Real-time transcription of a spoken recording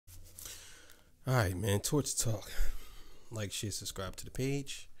Alright, man, Torch Talk. Like, share, subscribe to the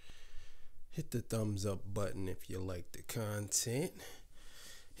page. Hit the thumbs up button if you like the content.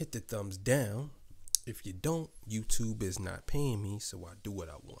 Hit the thumbs down. If you don't, YouTube is not paying me, so I do what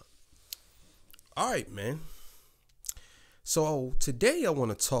I want. Alright, man. So, today I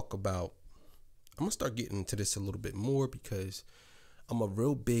want to talk about, I'm going to start getting into this a little bit more because I'm a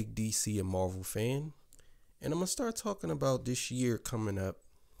real big DC and Marvel fan. And I'm going to start talking about this year coming up,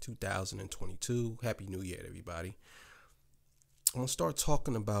 2022. Happy New Year, everybody. I'm going to start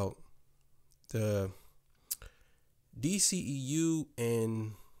talking about the DCEU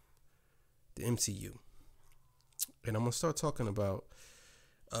and the MCU. And I'm going to start talking about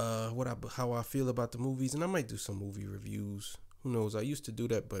how I feel about the movies. And I might do some movie reviews. Who knows? I used to do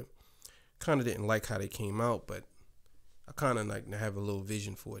that, but kind of didn't like how they came out. But I kind of like to have a little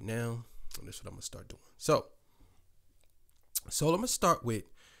vision for it now. And that's what I'm going to start doing. So I'm going to start with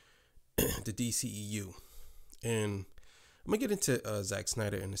the DCEU. And I'm going to get into Zack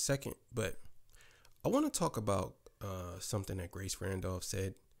Snyder in a second. But I want to talk about something that Grace Randolph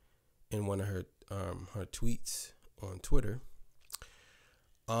said in one of her tweets on Twitter.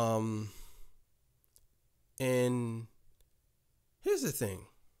 And here's the thing.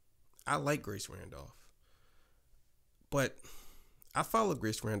 I like Grace Randolph. But I followed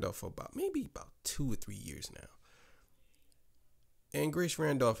Grace Randolph for about 2 or 3 years now. And Grace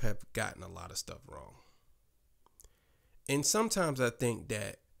Randolph have gotten a lot of stuff wrong. And sometimes I think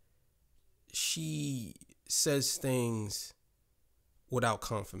that she says things without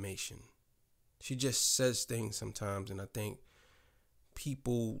confirmation. She just says things sometimes, and I think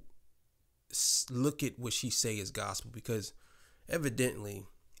people look at what she say as gospel because evidently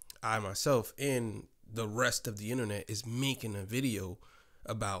I myself and the rest of the internet is making a video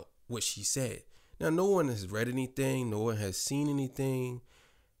about what she said. Now, no one has read anything. No one has seen anything.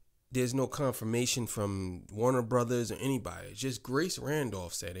 There's no confirmation from Warner Brothers or anybody. It's just Grace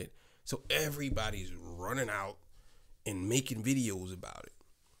Randolph said it. So everybody's running out and making videos about it.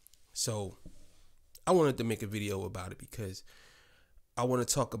 So I wanted to make a video about it because I want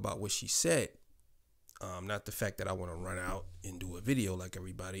to talk about what she said. Not the fact that I want to run out and do a video like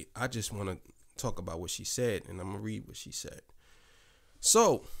everybody. I just want to talk about what she said, and I'm going to read what she said.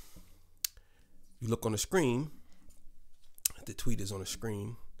 So you look on the screen. The tweet is on the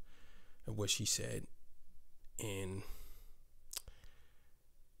screen of what she said. And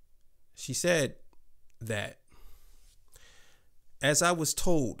she said that as I've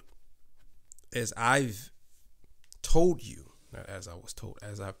told you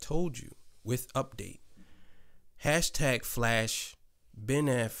with update, hashtag Flash, Ben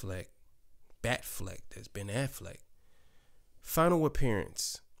Affleck, Batfleck, that's Ben Affleck, final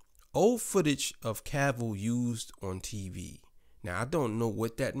appearance. Old footage of Cavill used on TV. Now, I don't know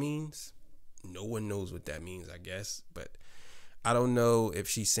what that means. No one knows what that means, I guess. But I don't know if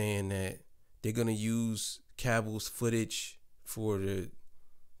she's saying that they're going to use Cavill's footage to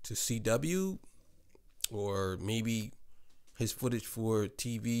CW, or maybe his footage for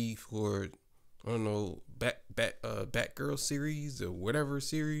TV for, I don't know, Batgirl series or whatever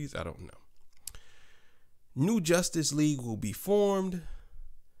series. I don't know. New Justice League will be formed.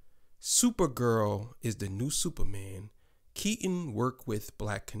 Supergirl is the new Superman. Keaton worked with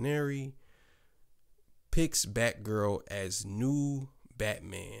Black Canary. Picks Batgirl as new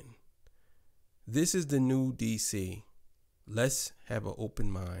Batman. This is the new DC. Let's have an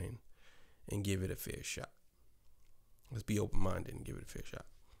open mind and give it a fair shot. Let's be open-minded and give it a fair shot.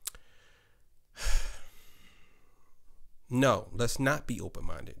 No, let's not be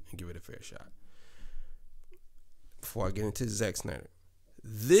open-minded and give it a fair shot. Before I get into Zack Snyder.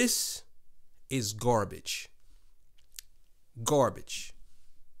 This is garbage. Garbage.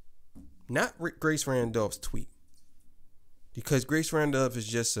 Not Grace Randolph's tweet. Because Grace Randolph is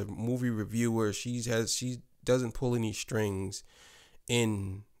just a movie reviewer. She doesn't pull any strings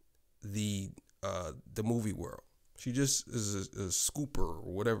in the movie world. She just is a scooper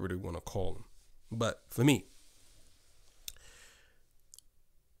or whatever they want to call him. But for me,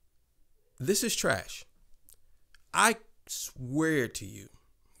 this is trash. I swear to you,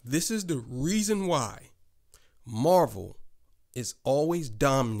 this is the reason why Marvel is always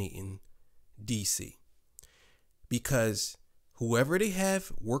dominating DC. Because whoever they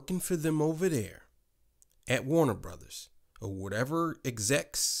have working for them over there at Warner Brothers, or whatever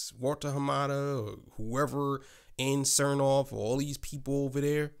execs, Walter Hamada, or whoever, Ann Cernoff, or all these people over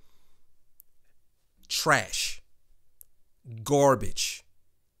there, trash. Garbage.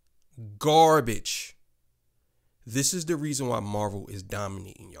 Garbage. This is the reason why Marvel is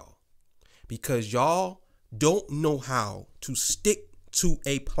dominating y'all. Because y'all don't know how to stick to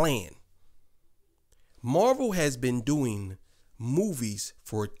a plan. Marvel has been doing movies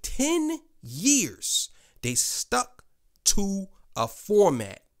for 10 years. They stuck to a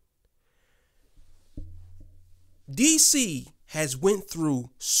format. DC has went through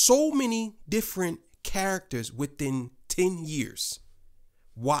so many different characters within 10 years.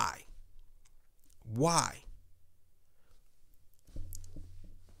 Why? Why?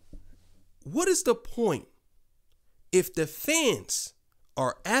 What is the point if the fans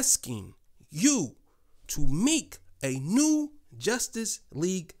are asking you to make a new Justice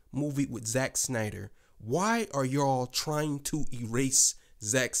League movie with Zack Snyder? Why are y'all trying to erase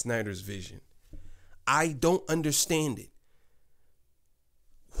Zack Snyder's vision? I don't understand it.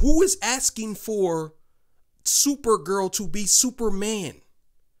 Who is asking for Supergirl to be Superman?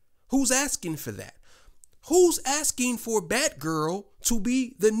 Who's asking for that? Who's asking for Batgirl to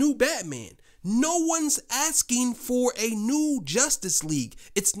be the new Batman? No one's asking for a new Justice League.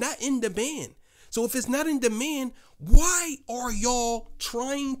 It's not in demand. So if it's not in demand, why are y'all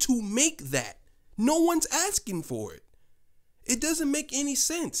trying to make that? No one's asking for it. It doesn't make any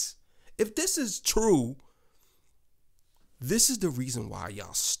sense. If this is true, this is the reason why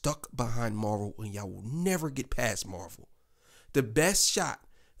y'all stuck behind Marvel and y'all will never get past Marvel. The best shot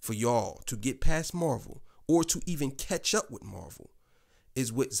for y'all to get past Marvel or to even catch up with Marvel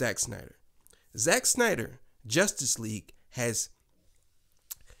is with Zack Snyder. Zack Snyder, Justice League, has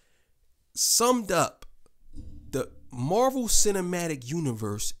summed up the Marvel Cinematic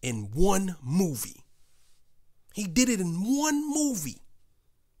Universe in one movie. He did it in one movie.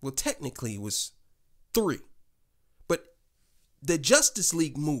 Well, technically it was 3. But the Justice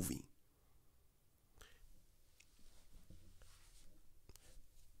League movie,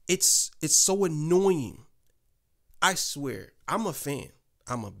 it's so annoying. I swear, I'm a fan.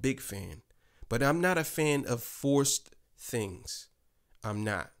 I'm a big fan. But I'm not a fan of forced things. I'm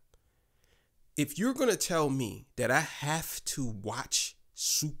not. If you're going to tell me that I have to watch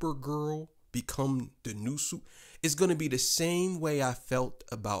Supergirl become the new it's going to be the same way I felt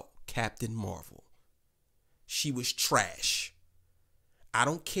about Captain Marvel. She was trash. I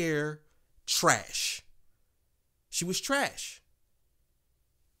don't care. Trash. She was trash.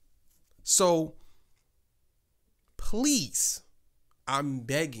 So, please, I'm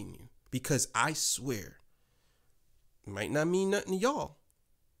begging you, because I swear, it might not mean nothing to y'all,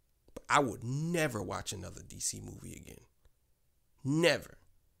 but I would never watch another DC movie again. Never.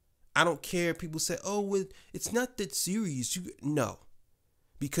 I don't care if people say, oh, it's not that serious. No.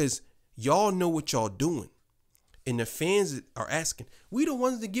 Because y'all know what y'all doing. And the fans are asking, we the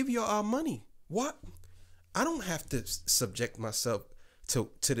ones that give y'all our money. What? I don't have to subject myself to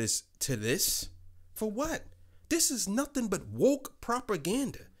this. For what? This is nothing but woke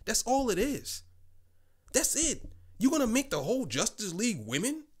propaganda. That's all it is. That's it. You're going to make the whole Justice League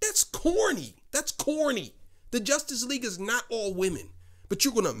women? That's corny. That's corny. The Justice League is not all women. But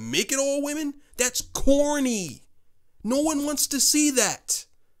you're going to make it all women? That's corny. No one wants to see that.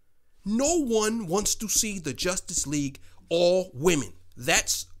 No one wants to see the Justice League all women.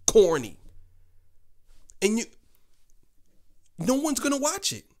 That's corny. And no one's going to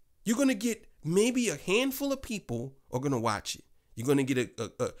watch it. You're going to get maybe a handful of people are going to watch it. You're going to get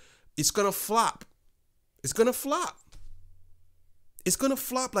it's going to flop. It's going to flop. It's going to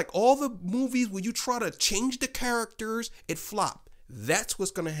flop like all the movies where you try to change the characters, it flopped. That's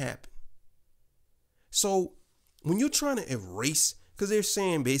what's going to happen. So when you're trying to erase, because they're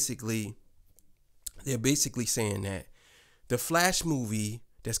basically saying that the Flash movie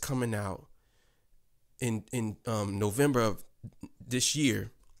that's coming out in November of this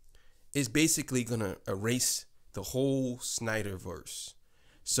year is basically going to erase the whole Snyderverse.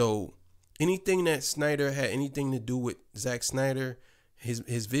 So anything that Snyder had anything to do with Zack Snyder,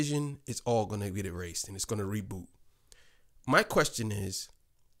 his vision, it's all going to get erased and it's going to reboot. My question is,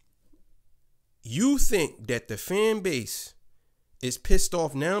 you think that the fan base is pissed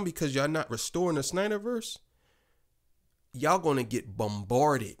off now because y'all not restoring the Snyderverse? Y'all gonna get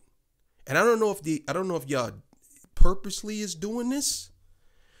bombarded, and I don't know if y'all purposely is doing this,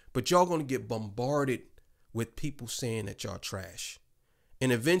 but y'all gonna get bombarded with people saying that y'all trash,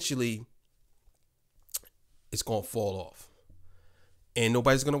 and eventually it's gonna fall off, and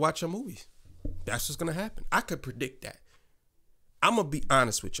nobody's gonna watch your movies. That's what's gonna happen. I could predict that. I'm going to be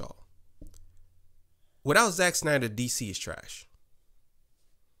honest with y'all. Without Zack Snyder, DC is trash.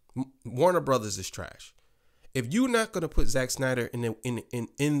 Warner Brothers is trash. If you're not going to put Zack Snyder in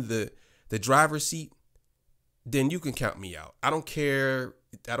the driver's seat, then you can count me out. I don't care.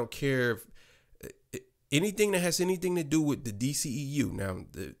 I don't care if anything that has anything to do with the DCEU. Now,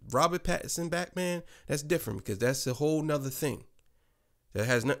 the Robert Pattinson Batman, that's different because that's a whole nother thing. That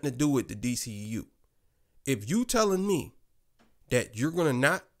has nothing to do with the DCEU. if you telling me that you're gonna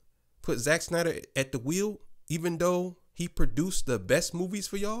not put Zack Snyder at the wheel, even though he produced the best movies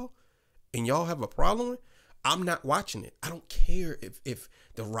for y'all, and y'all have a problem with, I'm not watching it. I don't care if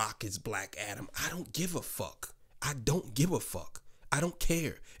The Rock is Black Adam. I don't give a fuck. I don't give a fuck. I don't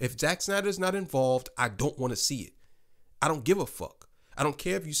care. If Zack Snyder's not involved, I don't want to see it. I don't give a fuck. I don't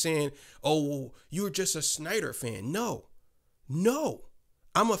care if you're saying, oh, well, you're just a Snyder fan. No.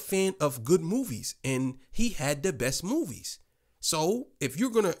 I'm a fan of good movies, and he had the best movies. So if you're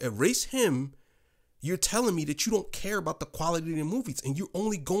going to erase him, you're telling me that you don't care about the quality of the movies, and you're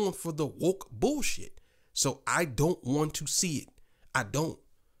only going for the woke bullshit. So I don't want to see it. I don't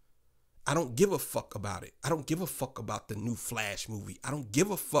give a fuck about it. I don't give a fuck about the new Flash movie. I don't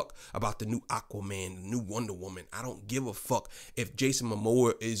give a fuck about the new Aquaman, the new Wonder Woman. I don't give a fuck if Jason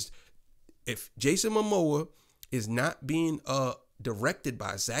Momoa is not being directed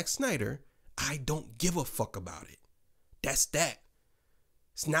by Zack Snyder. I don't give a fuck about it. That's that.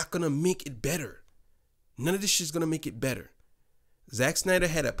 It's not gonna make it better. None of this shit's gonna make it better. Zack Snyder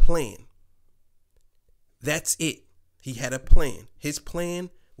had a plan. That's it. He had a plan. His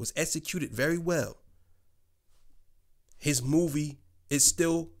plan was executed very well. His movie is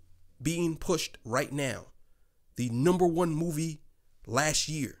still being pushed right now. The #1 movie last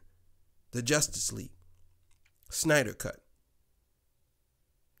year, the Justice League, Snyder Cut.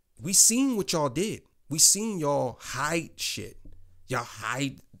 We seen what y'all did. We seen y'all hide shit. Y'all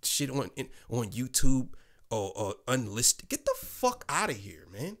hide shit on YouTube or unlisted. Get the fuck out of here,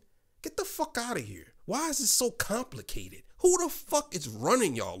 man. Get the fuck out of here. Why is it so complicated? Who the fuck is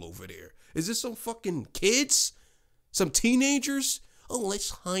running y'all over there? Is this some fucking kids? Some teenagers? Oh, let's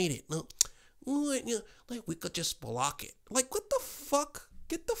hide it. No, like we could just block it. Like, what the fuck?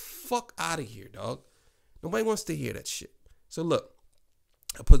 Get the fuck out of here, dog. Nobody wants to hear that shit. So look,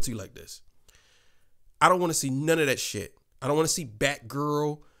 I'll put it to you like this. I don't want to see none of that shit. I don't want to see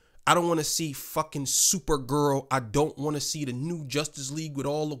Batgirl. I don't want to see fucking Supergirl. I don't want to see the new Justice League with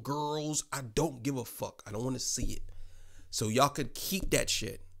all the girls. I don't give a fuck. I don't want to see it. So y'all could keep that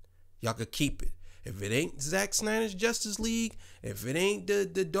shit. Y'all could keep it. If it ain't Zack Snyder's Justice League, if it ain't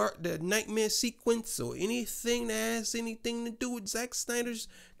the nightmare sequence or anything that has anything to do with Zack Snyder's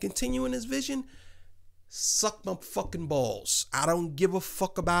continuing his vision, suck my fucking balls. I don't give a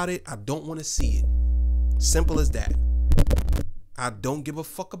fuck about it. I don't want to see it. Simple as that. I don't give a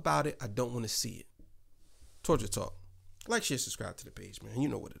fuck about it. I don't want to see it. Torture Talk. Like, share, subscribe to the page, man. You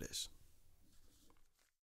know what it is.